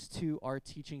into our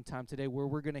teaching time today, where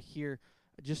we're going to hear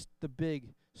just the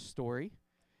big story,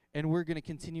 and we're going to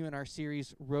continue in our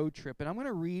series Road Trip. And I'm going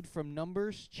to read from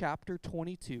Numbers chapter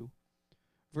 22,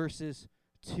 verses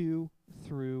 2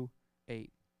 through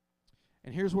 8.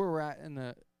 And here's where we're at in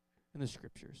the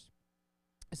scriptures.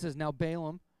 It says, "Now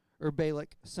Balak,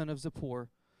 son of Zippor,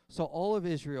 saw all of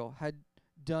Israel had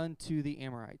done to the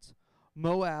Amorites.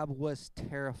 Moab was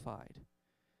terrified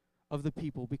of the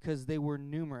people because they were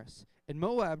numerous, and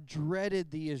Moab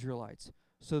dreaded the Israelites.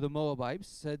 So the Moabites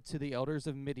said to the elders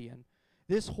of Midian,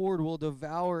 'This horde will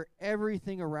devour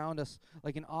everything around us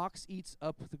like an ox eats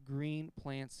up the green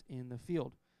plants in the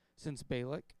field.' Since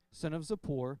Balak, son of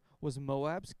Zippor, was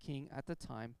Moab's king at the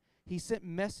time, he sent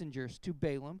messengers to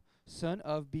Balaam, son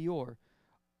of Beor,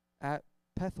 at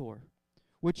Pethor,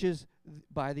 which is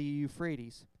by the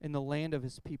Euphrates, in the land of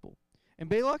his people. And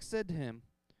Balak said to him,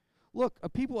 'Look, a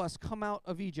people has come out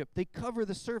of Egypt. They cover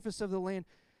the surface of the land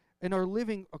and are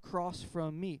living across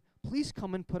from me. Please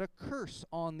come and put a curse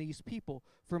on these people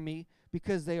for me,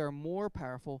 because they are more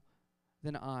powerful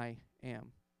than I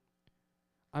am.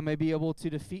 I may be able to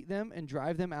defeat them and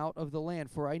drive them out of the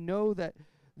land, for I know that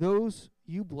those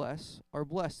you bless are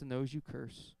blessed, and those you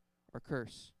curse are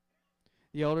cursed.'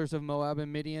 The elders of Moab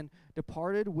and Midian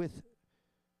departed with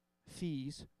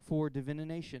fees for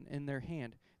divination in their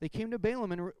hand. They came to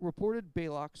Balaam and reported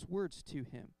Balak's words to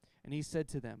him. And he said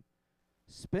to them,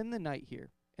 'Spend the night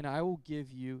here, and I will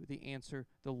give you the answer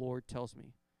the Lord tells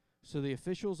me.' So the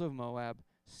officials of Moab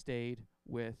stayed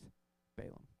with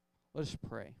Balaam." Let us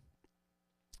pray.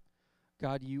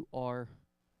 God, you are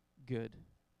good.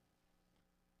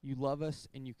 You love us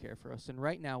and you care for us. And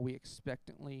right now we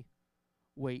expectantly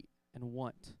wait and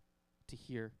want to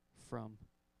hear from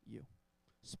you.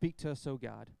 Speak to us, O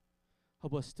God.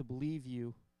 Help us to believe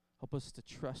you. Help us to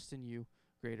trust in you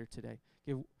greater today.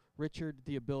 Give Richard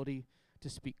the ability to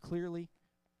speak clearly.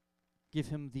 Give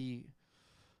him the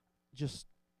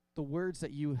words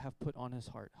that you have put on his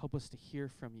heart. Help us to hear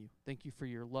from you. Thank you for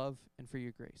your love and for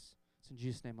your grace. It's in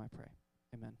Jesus' name I pray.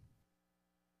 Amen.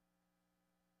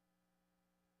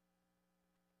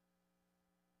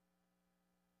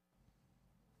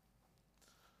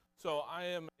 So I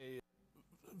am a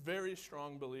very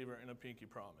strong believer in a pinky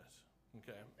promise,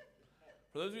 okay?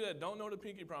 For those of you that don't know what a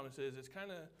pinky promise is, it's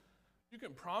kind of, you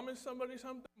can promise somebody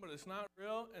something, but it's not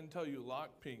real until you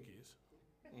lock pinkies,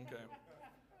 okay?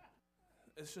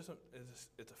 It's just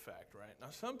it's a fact, right? Now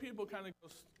some people kind of go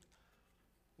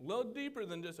a little deeper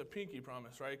than just a pinky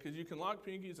promise, right? Because you can lock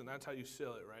pinkies and that's how you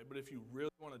seal it, right? But if you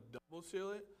really want to double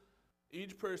seal it,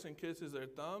 each person kisses their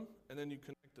thumb and then you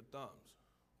connect the thumbs,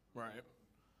 right?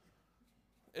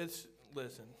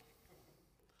 Listen,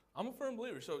 I'm a firm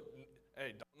believer, so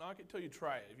hey, don't knock it till you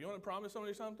try it. If you want to promise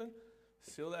somebody something,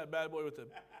 seal that bad boy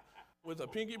with a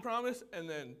pinky promise and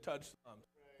then touch thumbs,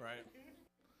 right?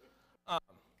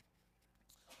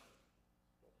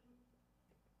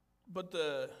 But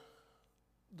the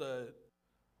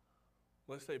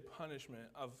let's say punishment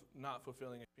of not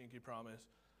fulfilling a pinky promise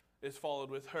is followed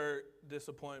with hurt,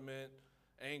 disappointment,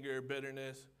 anger,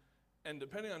 bitterness, and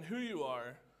depending on who you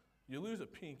are, you lose a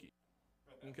pinky,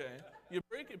 okay? You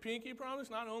break a pinky promise,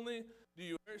 not only do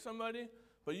you hurt somebody,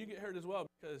 but you get hurt as well,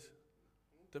 because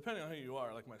depending on who you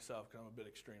are, like myself, because I'm a bit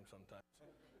extreme sometimes,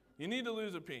 you need to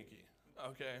lose a pinky,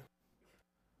 okay?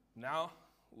 Now,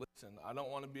 listen, I don't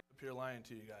want to be up here lying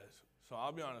to you guys, so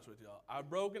I'll be honest with y'all. I've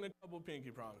broken a couple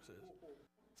pinky promises.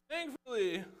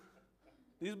 Thankfully,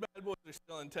 these bad boys are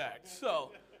still intact,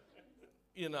 so,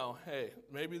 you know, hey,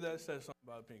 maybe that says something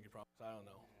about a pinky promise. I don't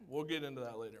know. We'll get into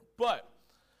that later. But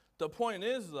the point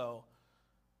is, though,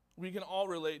 we can all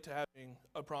relate to having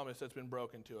a promise that's been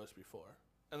broken to us before.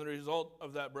 And the result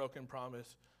of that broken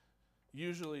promise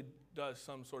usually does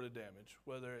some sort of damage,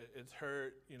 whether it's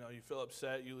hurt, you know, you feel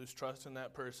upset, you lose trust in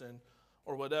that person,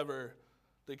 or whatever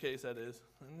the case that is.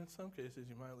 And in some cases,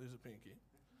 you might lose a pinky.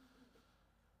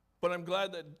 But I'm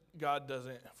glad that God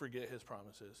doesn't forget his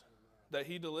promises, that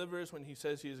he delivers when he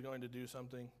says he is going to do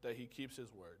something, that he keeps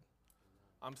his word.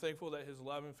 I'm thankful that his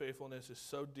love and faithfulness is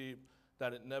so deep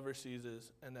that it never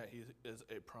ceases, and that he is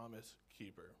a promise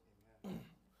keeper.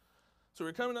 So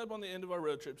we're coming up on the end of our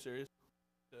road trip series.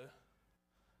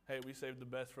 Hey, we saved the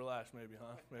best for last maybe,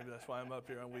 huh? Maybe that's why I'm up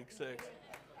here on week 6.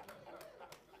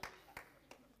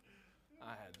 I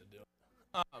had to do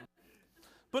it.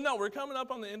 But no, we're coming up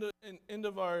on the end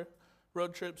of our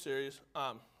road trip series,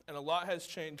 and a lot has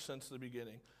changed since the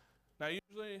beginning. Now,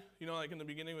 usually, you know, like in the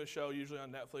beginning of the show, usually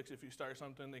on Netflix, if you start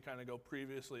something, they kind of go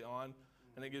previously on,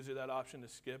 and it gives you that option to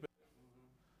skip it.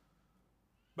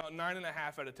 About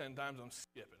 9.5 out of 10 times, I'm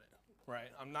skipping it, right?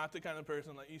 I'm not the kind of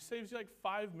person, like, it saves you like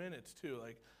 5 minutes, too.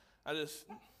 Like,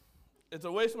 it's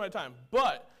a waste of my time.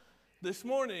 But this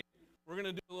morning, we're going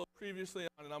to do a little previously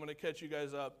on, and I'm going to catch you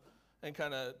guys up and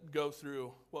kind of go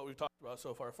through what we've talked about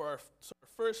so far. For our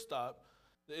first stop,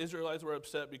 the Israelites were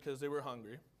upset because they were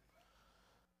hungry.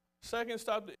 Second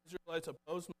stop, the Israelites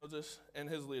opposed Moses and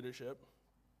his leadership.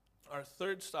 Our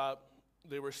third stop,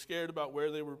 they were scared about where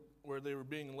they were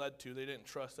being led to. They didn't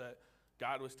trust that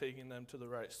God was taking them to the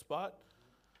right spot.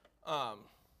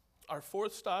 Our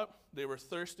fourth stop, they were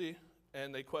thirsty,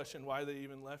 and they questioned why they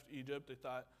even left Egypt. They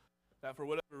thought that for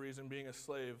whatever reason, being a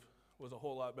slave was a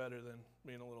whole lot better than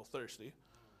being a little thirsty.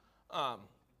 Our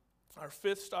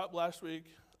fifth stop last week,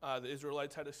 the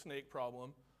Israelites had a snake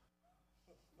problem.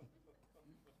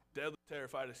 Deadly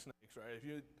terrified of snakes, right? If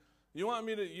you want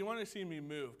to see me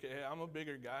move, okay? I'm a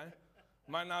bigger guy.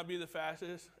 Might not be the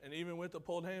fastest, and even with the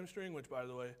pulled hamstring, which by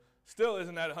the way, still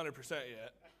isn't at 100%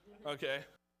 yet. Okay.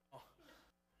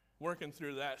 Working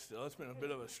through that still. It's been a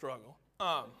bit of a struggle.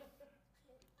 But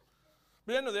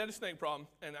yeah, no, they had a snake problem,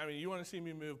 and I mean, you want to see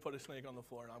me move, put a snake on the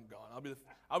floor, and I'm gone.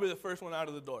 I'll be the first one out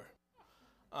of the door.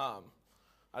 I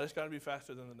just got to be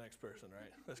faster than the next person, right?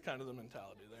 That's kind of the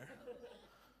mentality there.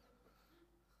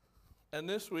 And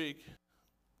this week,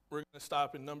 we're going to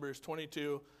stop in Numbers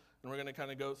 22, and we're going to kind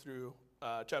of go through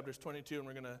chapters 22, and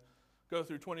we're going to go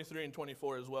through 23 and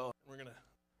 24 as well. We're going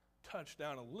to touch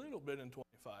down a little bit in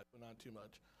 25, but not too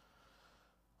much.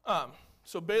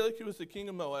 So Balak, who was the king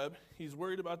of Moab, he's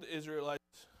worried about the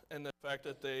Israelites and the fact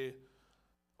that they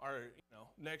are,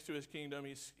 next to his kingdom.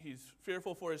 He's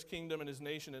fearful for his kingdom and his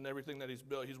nation and everything that he's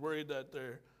built. He's worried that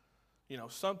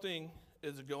something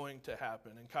is going to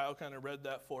happen. And Kyle kind of read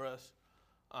that for us.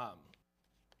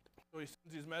 So he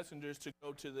sends these messengers to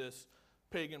go to this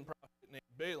pagan prophet named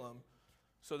Balaam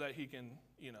so that he can,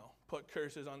 put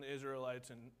curses on the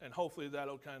Israelites, and hopefully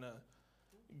that'll kind of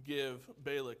give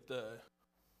Balak the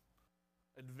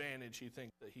advantage he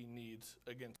thinks that he needs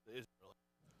against the Israelites.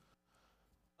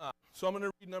 So I'm going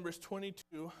to read Numbers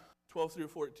 22, 12 through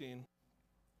 14.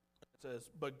 It says,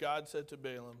 "But God said to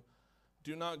Balaam,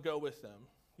 'Do not go with them.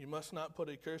 You must not put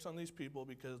a curse on these people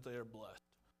because they are blessed.'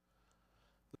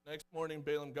 The next morning,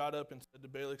 Balaam got up and said to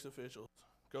Balak's officials,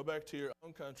 'Go back to your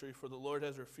own country, for the Lord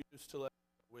has refused to let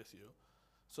me go with you.'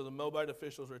 So the Moabite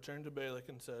officials returned to Balak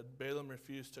and said, 'Balaam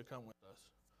refused to come with us.'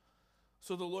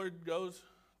 So the Lord goes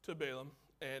to Balaam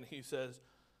and he says,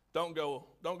 'Don't go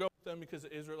with them because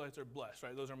the Israelites are blessed,'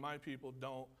 right? Those are my people.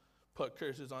 Don't put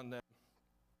curses on them."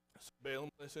 So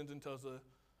Balaam listens and tells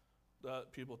the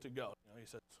people to go. He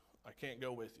says, "I can't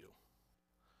go with you."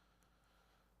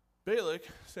 Balak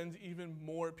sends even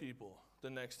more people the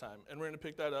next time. And we're going to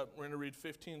pick that up. We're going to read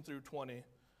 15 through 20.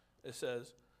 It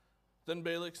says, "Then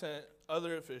Balak sent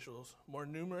other officials, more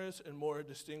numerous and more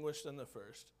distinguished than the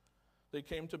first. They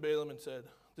came to Balaam and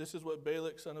said, 'This is what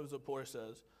Balak, son of Zippor,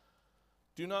 says.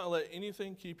 Do not let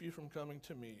anything keep you from coming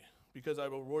to me, because I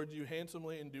will reward you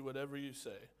handsomely and do whatever you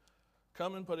say.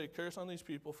 Come and put a curse on these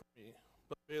people for me.'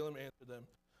 But Balaam answered them,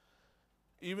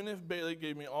 'Even if Balak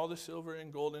gave me all the silver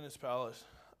and gold in his palace,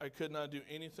 I could not do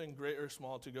anything great or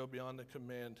small to go beyond the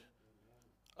command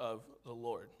of the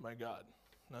Lord, my God.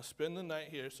 Now spend the night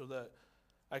here so that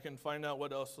I can find out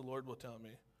what else the Lord will tell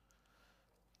me.'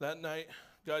 That night,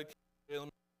 God came to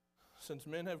Balaam, 'Since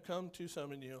men have come to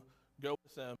summon you, go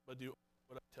with them, but do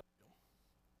what I tell you.'"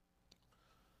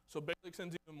 So Balak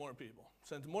sends even more people.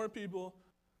 Sends more people,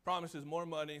 promises more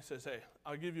money, says, "Hey,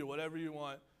 I'll give you whatever you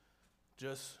want,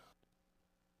 just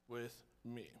with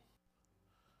me."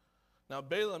 Now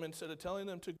Balaam, instead of telling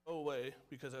them to go away,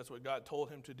 because that's what God told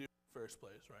him to do in the first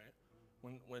place, right?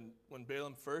 When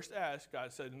Balaam first asked,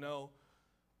 God said, "No,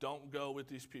 don't go with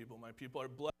these people. My people are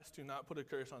blessed. Do not put a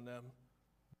curse on them.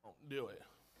 Don't do it."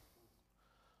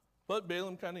 But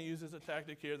Balaam kind of uses a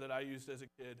tactic here that I used as a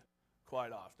kid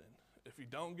quite often. If you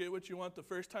don't get what you want the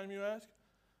first time you ask,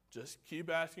 just keep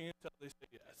asking until they say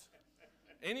yes.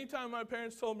 Anytime my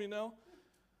parents told me no,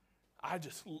 I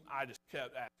just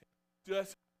kept asking.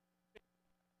 Just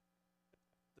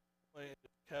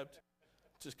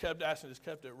kept asking, just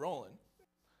kept it rolling.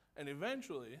 And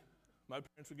eventually, my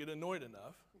parents would get annoyed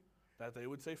enough that they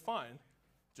would say, "Fine,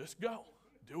 just go.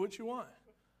 Do what you want."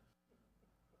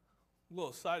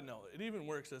 Little side note, it even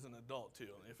works as an adult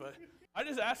too. If I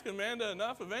just ask Amanda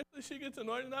enough, eventually she gets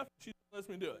annoyed enough, she lets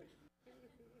me do it.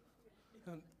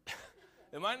 And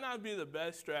it might not be the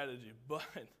best strategy, but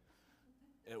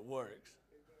it works.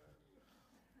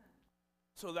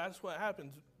 So that's what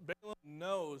happens. Balaam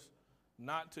knows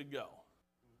not to go.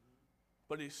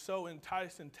 But he's so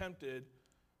enticed and tempted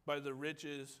by the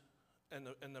riches and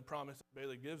the promise that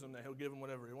Balak gives him that he'll give him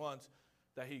whatever he wants,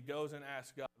 that he goes and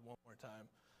asks God one more time.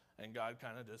 And God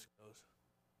kind of just goes,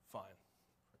 "Fine,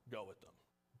 go with them.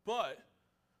 but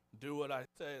do what I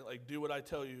say, like do what I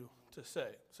tell you to say.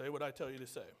 Say what I tell you to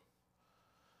say.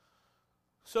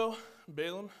 So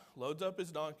Balaam loads up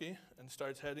his donkey and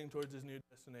starts heading towards his new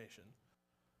destination.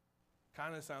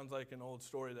 Kind of sounds like an old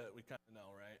story that we kind of know,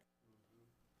 right?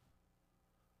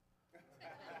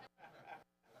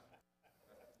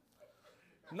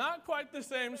 Not quite the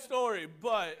same story,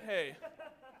 but hey,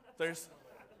 there's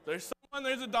someone,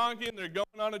 there's a donkey, and they're going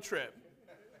on a trip.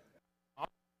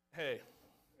 Hey,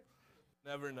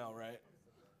 never know, right?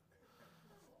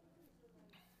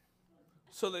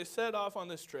 So they set off on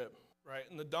this trip, right?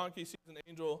 And the donkey sees an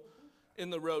angel in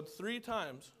the road 3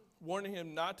 times, warning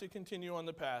him not to continue on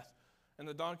the path. And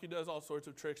the donkey does all sorts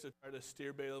of tricks to try to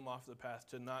steer Balaam off the path,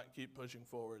 to not keep pushing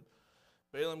forward.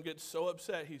 Balaam gets so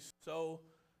upset, he's so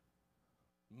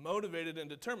motivated and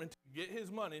determined to get his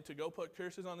money, to go put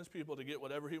curses on his people, to get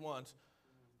whatever he wants,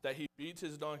 that he beats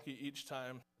his donkey each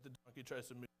time the donkey tries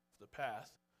to move off the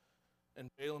path. And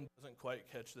Balaam doesn't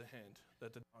quite catch the hint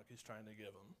that the donkey's trying to give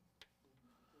him.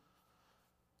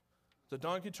 The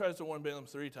donkey tries to warn Balaam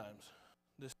 3 times.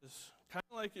 This is kind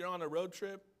of like you're on a road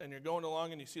trip and you're going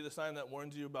along and you see the sign that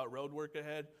warns you about road work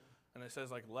ahead, and it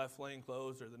says like left lane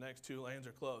closed or the next 2 lanes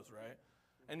are closed, right?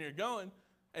 And you're going,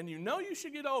 and you know you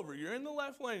should get over. You're in the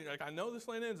left lane. You're like, I know this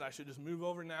lane ends. I should just move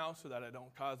over now so that I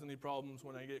don't cause any problems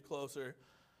when I get closer.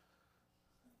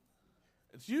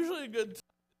 It's usually a good time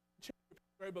to change your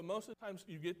path, right? But most of the times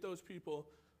you get those people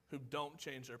who don't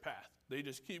change their path. They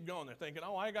just keep going. They're thinking,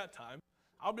 oh, I got time.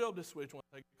 I'll be able to switch once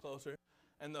I get closer.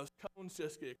 And those cones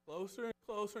just get closer and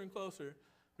closer and closer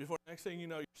before the next thing you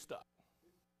know, you're stuck.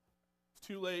 It's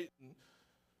too late. And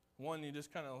one, you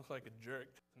just kind of look like a jerk.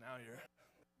 Now you're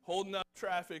holding up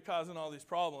traffic, causing all these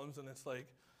problems, and it's like,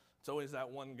 it's always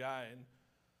that one guy. And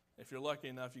if you're lucky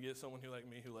enough, you get someone who, like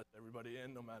me, who lets everybody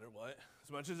in no matter what.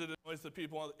 As much as it annoys the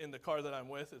people in the car that I'm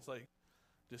with, it's like,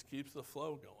 just keeps the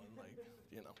flow going, like,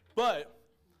 you know. But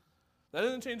that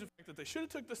doesn't change the fact that they should have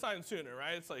took the sign sooner,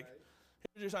 right? It's like,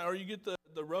 here's your sign, or you get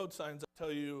the road signs that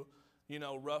tell you, you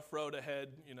know, rough road ahead,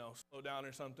 you know, slow down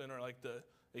or something, or like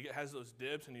it has those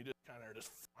dips, and you just kind of are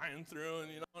just flying through,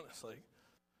 and, you know, and it's like,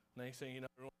 next thing you know,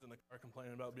 everyone's in the car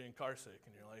complaining about being car sick,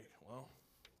 and you're like, well,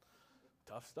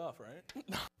 tough stuff, right?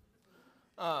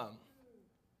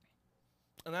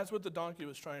 And that's what the donkey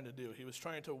was trying to do. He was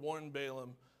trying to warn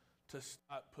Balaam to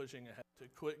stop pushing ahead, to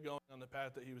quit going on the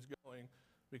path that he was going,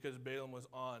 because Balaam was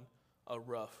on a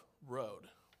rough road.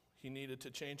 He needed to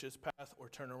change his path or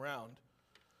turn around.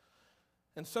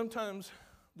 And sometimes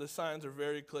the signs are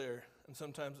very clear, and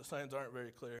sometimes the signs aren't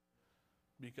very clear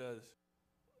because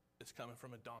it's coming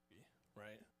from a donkey,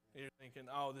 right? And you're thinking,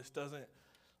 oh, this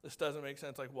doesn't make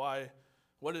sense. Like, why?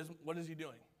 What is he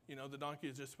doing? You know, the donkey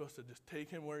is just supposed to just take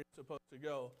him where he's supposed to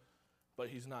go, but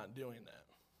he's not doing that.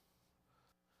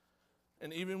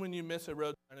 And even when you miss a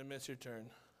road sign and miss your turn,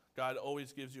 God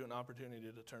always gives you an opportunity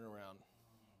to turn around.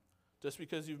 Just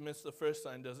because you've missed the first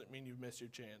sign doesn't mean you've missed your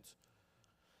chance.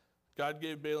 God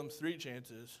gave Balaam 3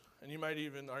 chances, and you might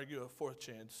even argue a 4th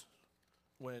chance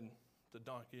when the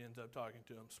donkey ends up talking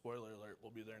to him. Spoiler alert,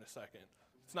 we'll be there in a second.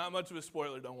 It's not much of a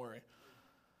spoiler, don't worry.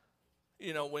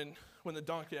 You know, when the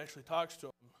donkey actually talks to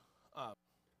him,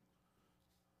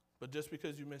 but just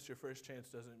because you missed your first chance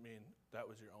doesn't mean that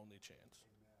was your only chance.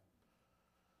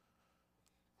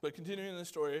 But continuing the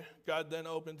story, God then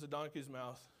opens the donkey's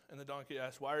mouth, and the donkey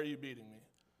asks, why are you beating me?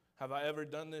 Have I ever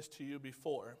done this to you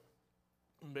before?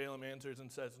 And Balaam answers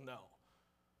and says, no.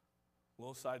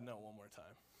 Little side note one more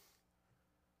time.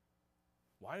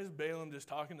 Why is Balaam just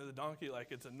talking to the donkey like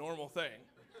it's a normal thing,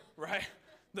 right?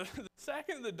 The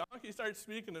second the donkey starts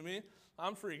speaking to me,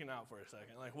 I'm freaking out for a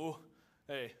second. Like, whoa,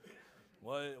 hey,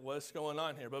 what's going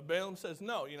on here? But Balaam says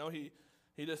no. You know, he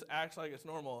just acts like it's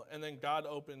normal. And then God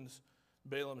opens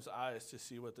Balaam's eyes to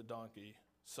see what the donkey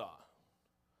saw.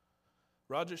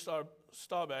 Roger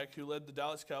Staubach, who led the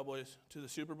Dallas Cowboys to the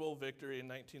Super Bowl victory in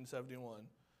 1971.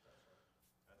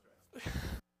 That's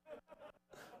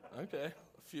right. Okay,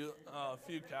 a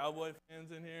few Cowboy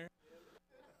fans in here.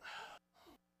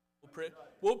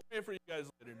 We'll pray for you guys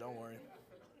later, don't worry.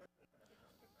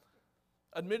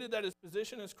 Admitted that his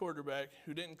position as quarterback,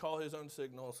 who didn't call his own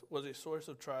signals, was a source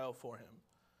of trial for him.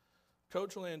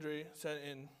 Coach Landry said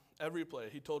in every play,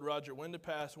 he told Roger when to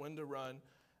pass, when to run,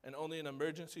 and only in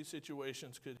emergency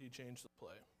situations could he change the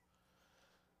play.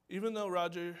 Even though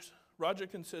Roger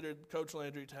considered Coach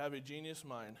Landry to have a genius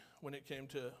mind when it came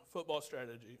to football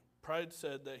strategy, pride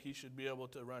said that he should be able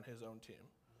to run his own team.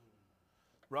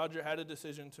 Roger had a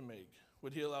decision to make.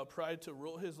 Would he allow pride to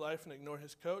rule his life and ignore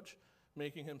his coach,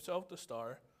 making himself the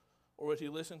star, or would he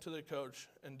listen to the coach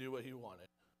and do what he wanted?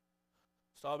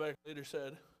 Staubach later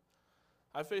said,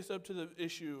 I faced up to the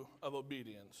issue of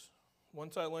obedience.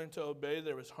 Once I learned to obey,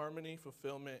 there was harmony,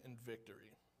 fulfillment, and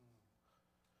victory.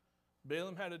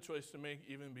 Balaam had a choice to make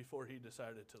even before he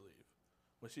decided to leave.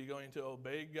 Was he going to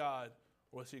obey God,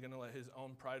 or was he going to let his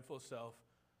own prideful self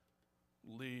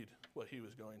lead what he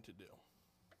was going to do?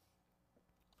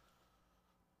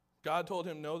 God told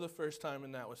him no the first time,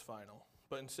 and that was final.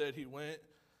 But instead, he went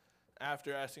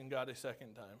after asking God a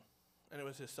second time. And it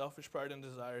was his selfish pride and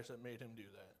desires that made him do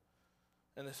that.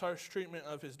 And this harsh treatment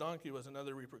of his donkey was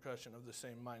another repercussion of the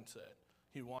same mindset.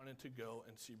 He wanted to go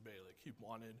and see Balak. He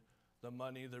wanted the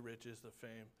money, the riches, the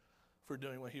fame for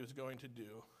doing what he was going to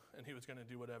do. And he was going to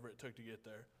do whatever it took to get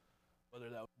there, whether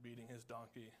that was beating his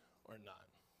donkey or not.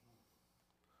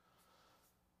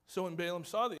 So when Balaam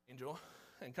saw the angel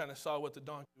and kind of saw what the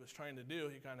donkey was trying to do,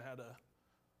 he kind of had a,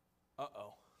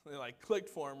 It like clicked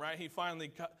for him, right? He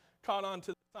finally caught on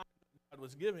to the sign that God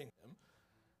was giving him.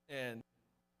 And,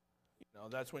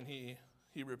 that's when he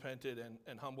repented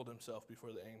and humbled himself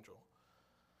before the angel.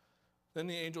 Then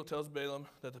the angel tells Balaam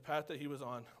that the path that he was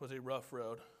on was a rough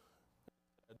road.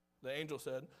 The angel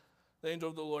said, the angel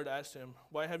of the Lord asked him,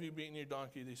 "Why have you beaten your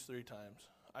donkey these 3 times?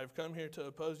 I've come here to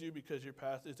oppose you because your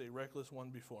path is a reckless one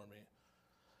before me.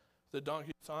 The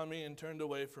donkey saw me and turned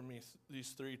away from me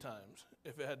these 3 times.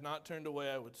 If it had not turned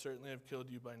away, I would certainly have killed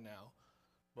you by now,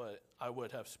 but I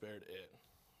would have spared it."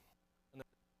 And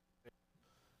then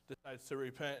he decides to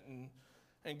repent,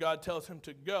 and God tells him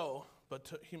to go,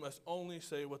 but he must only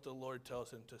say what the Lord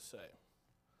tells him to say.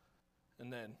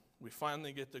 And then we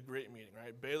finally get the great meeting,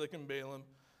 right? Balak and Balaam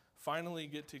finally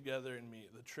get together and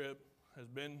meet. The trip has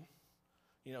been,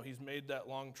 he's made that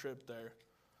long trip there.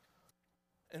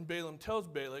 And Balaam tells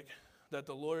Balak that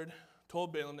the Lord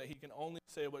told Balaam that he can only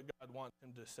say what God wants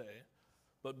him to say.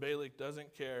 But Balak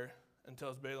doesn't care and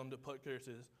tells Balaam to put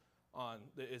curses on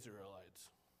the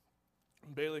Israelites.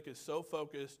 And Balak is so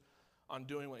focused on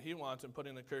doing what he wants and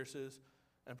putting the curses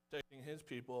and protecting his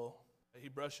people that he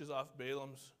brushes off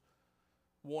Balaam's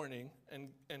warning and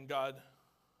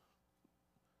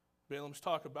Balaam's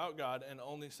talk about God and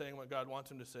only saying what God wants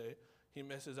him to say. He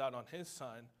misses out on his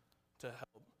sign to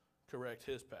help correct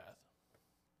his path.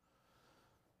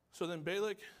 So then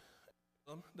Balak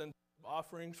then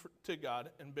offerings to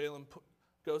God, and Balaam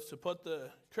goes to put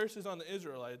the curses on the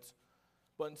Israelites,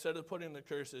 but instead of putting the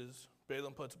curses,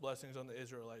 Balaam puts blessings on the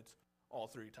Israelites all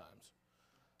 3 times.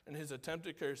 In his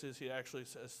attempted curses, he actually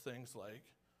says things like,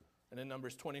 and in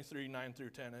Numbers 23, 9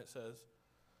 through 10, it says,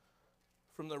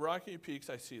 "From the rocky peaks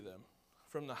I see them.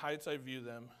 From the heights I view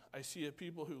them. I see a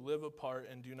people who live apart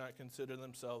and do not consider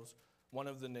themselves one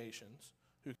of the nations,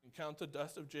 who can count the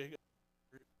dust of Jacob,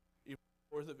 even the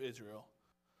fourth of Israel.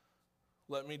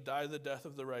 Let me die the death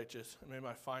of the righteous, and may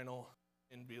my final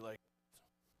end be like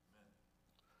this."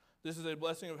 This is a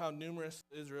blessing of how numerous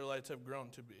the Israelites have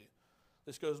grown to be.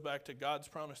 This goes back to God's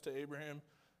promise to Abraham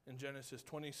in Genesis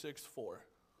 26:4,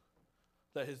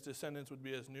 that his descendants would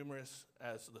be as numerous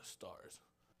as the stars.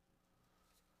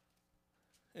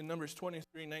 In Numbers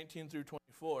 23, 19 through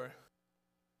 24,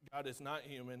 God is not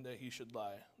human that he should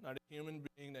lie, not a human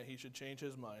being that he should change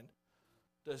his mind.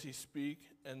 Does he speak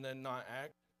and then not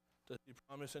act? Does he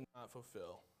promise and not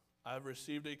fulfill? I have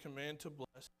received a command to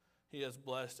bless. He has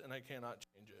blessed, and I cannot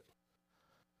change it.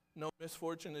 No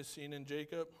misfortune is seen in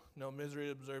Jacob, no misery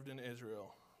observed in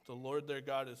Israel. The Lord their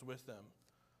God is with them.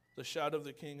 The shout of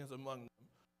the king is among them.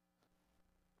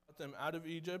 Brought them out of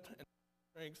Egypt and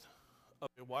the strength of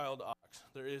a wild ox.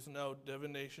 There is no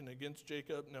divination against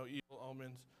Jacob, no evil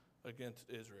omens against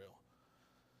Israel.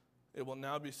 It will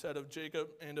now be said of Jacob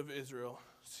and of Israel,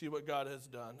 see what God has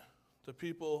done. The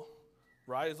people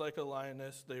rise like a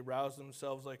lioness, they rouse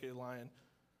themselves like a lion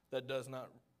that does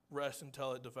not rest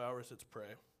until it devours its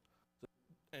prey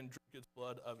and drink its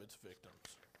blood of its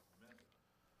victims. Amen.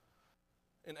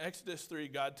 In Exodus 3,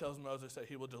 God tells Moses that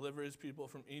he will deliver his people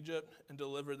from Egypt and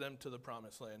deliver them to the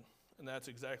promised land. And that's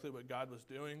exactly what God was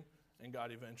doing, and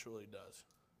God eventually does.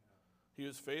 He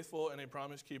was faithful and a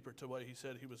promise keeper to what he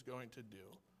said he was going to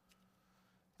do.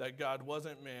 That God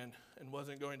wasn't man and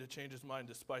wasn't going to change his mind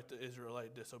despite the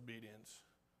Israelite disobedience,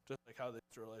 just like how the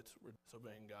Israelites were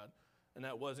disobeying God. And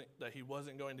that he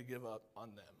wasn't going to give up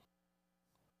on them.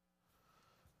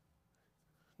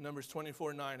 Numbers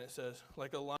 24:9, it says,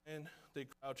 like a lion they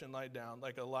crouch and lie down,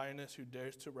 like a lioness who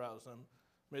dares to rouse them.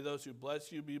 May those who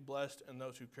bless you be blessed, and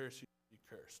those who curse you be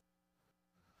cursed.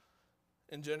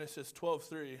 In Genesis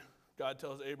 12:3, God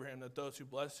tells Abraham that those who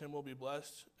bless him will be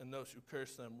blessed, and those who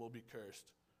curse them will be cursed.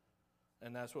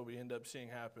 And that's what we end up seeing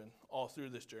happen all through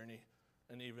this journey,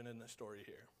 and even in the story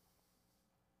here.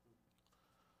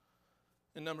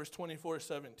 In Numbers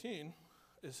 24:17,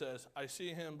 it says, I see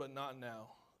him, but not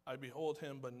now. I behold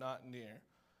him, but not near.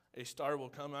 A star will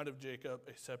come out of Jacob,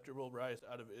 a scepter will rise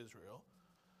out of Israel.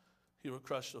 He will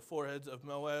crush the foreheads of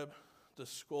Moab, the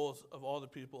skulls of all the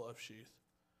people of Sheath.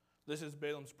 This is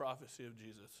Balaam's prophecy of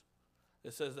Jesus.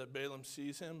 It says that Balaam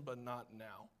sees him, but not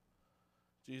now.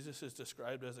 Jesus is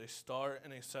described as a star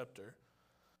and a scepter,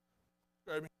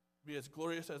 describing him to be as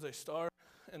glorious as a star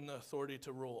and the authority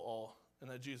to rule all, and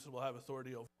that Jesus will have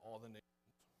authority over all the nations.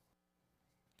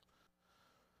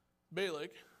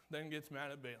 Balak then gets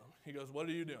mad at Balaam. He goes, "What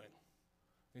are you doing?"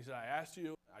 He said, "I asked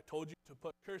you, I told you to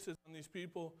put curses on these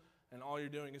people, and all you're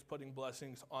doing is putting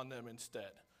blessings on them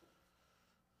instead."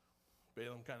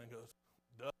 Balaam kind of goes,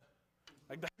 "Duh.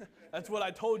 Like that's what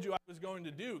I told you I was going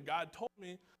to do. God told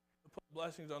me to put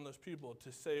blessings on those people,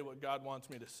 to say what God wants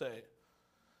me to say."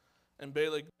 And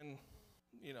Balak then,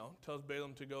 tells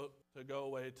Balaam to go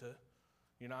away.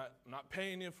 I'm not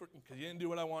paying you because you didn't do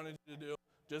what I wanted you to do.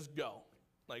 Just go.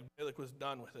 Like Balak was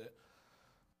done with it.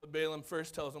 But Balaam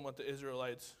first tells him what the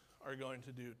Israelites are going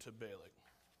to do to Balak.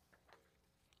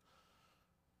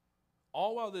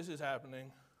 All while this is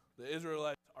happening, the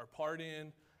Israelites are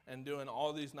partying and doing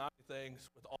all these naughty things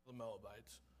with all the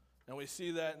Moabites. And we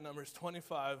see that in Numbers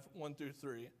 25, 1 through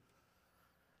 3. It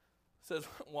says,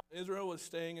 "While Israel was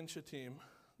staying in Shittim,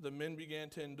 the men began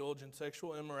to indulge in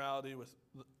sexual immorality with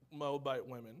Moabite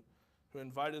women, who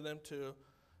invited them to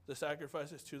the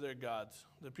sacrifices to their gods.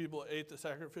 The people ate the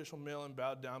sacrificial meal and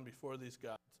bowed down before these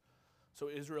gods. So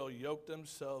Israel yoked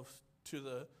themselves to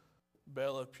the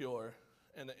Baal of Peor,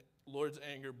 and the Lord's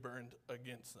anger burned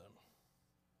against them."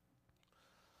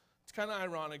 It's kind of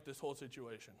ironic, this whole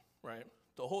situation, right?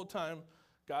 The whole time,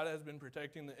 God has been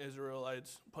protecting the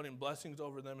Israelites, putting blessings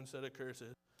over them instead of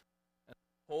curses. And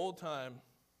the whole time,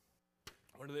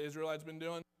 what have the Israelites been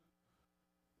doing?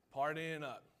 Partying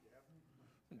up.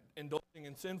 Indulging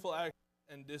in sinful acts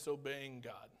and disobeying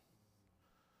God.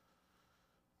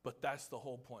 But that's the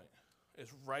whole point.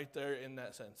 It's right there in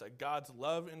that sense, that God's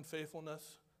love and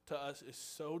faithfulness to us is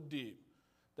so deep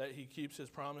that he keeps his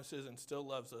promises and still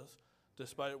loves us,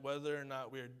 despite whether or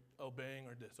not we're obeying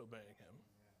or disobeying him.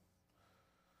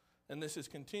 And this is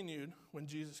continued when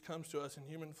Jesus comes to us in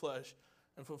human flesh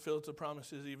and fulfills the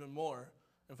promises even more,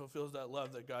 and fulfills that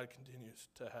love that God continues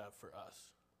to have for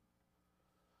us.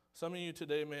 Some of you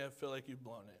today may have felt like you've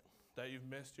blown it, that you've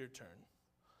missed your turn.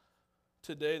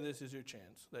 Today, this is your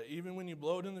chance, that even when you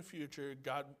blow it in the future,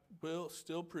 God will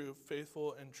still prove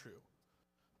faithful and true.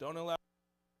 Don't allow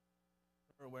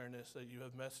awareness that you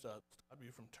have messed up stop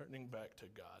you from turning back to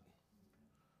God.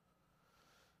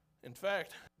 In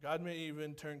fact, God may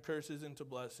even turn curses into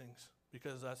blessings,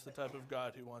 because that's the type of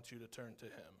God who wants you to turn to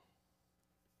him.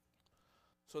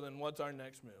 So then what's our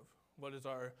next move? What is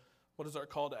our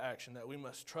call to action? That we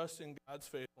must trust in God's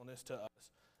faithfulness to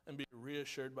us and be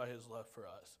reassured by his love for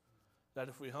us. That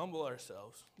if we humble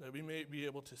ourselves, that we may be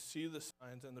able to see the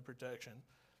signs and the protection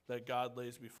that God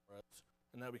lays before us,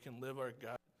 and that we can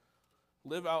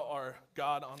live out our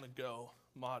God on the go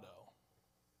motto.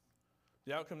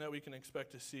 The outcome that we can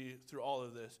expect to see through all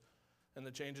of this and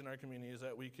the change in our community is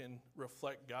that we can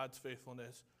reflect God's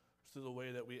faithfulness through the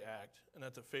way that we act, and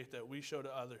that the faith that we show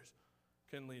to others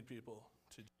can lead people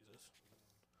to Jesus.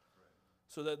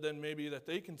 So that then maybe that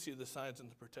they can see the signs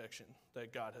and the protection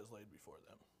that God has laid before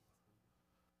them.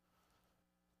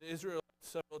 The Israelites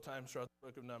several times throughout the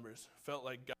book of Numbers felt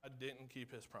like God didn't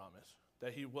keep his promise,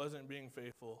 that he wasn't being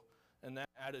faithful, and that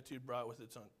attitude brought with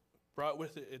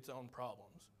it its own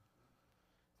problems.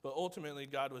 But ultimately,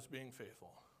 God was being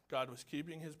faithful. God was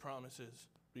keeping his promises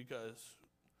because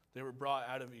they were brought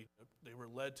out of Egypt. They were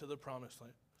led to the promised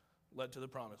land.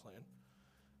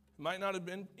 It might not have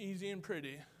been easy and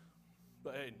pretty,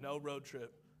 but hey, no road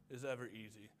trip is ever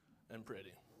easy and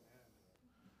pretty.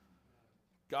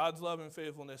 God's love and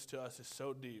faithfulness to us is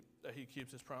so deep that he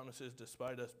keeps his promises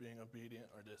despite us being obedient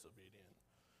or disobedient.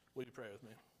 Will you pray with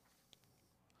me?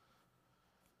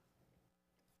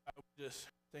 I would just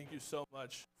thank you so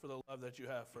much for the love that you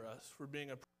have for us, for being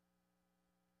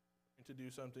to do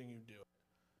something, you do it.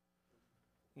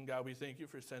 And God, we thank you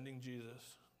for sending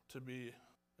Jesus to be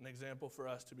an example for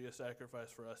us, to be a sacrifice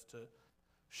for us, to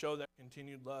show that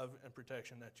continued love and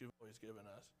protection that you've always given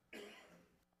us.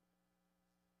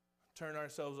 Turn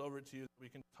ourselves over to you, that we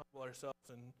can humble ourselves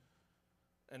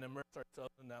and immerse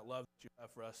ourselves in that love that you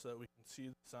have for us, so that we can see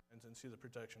the signs and see the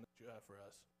protection that you have for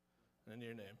us. And in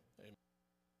your name, amen.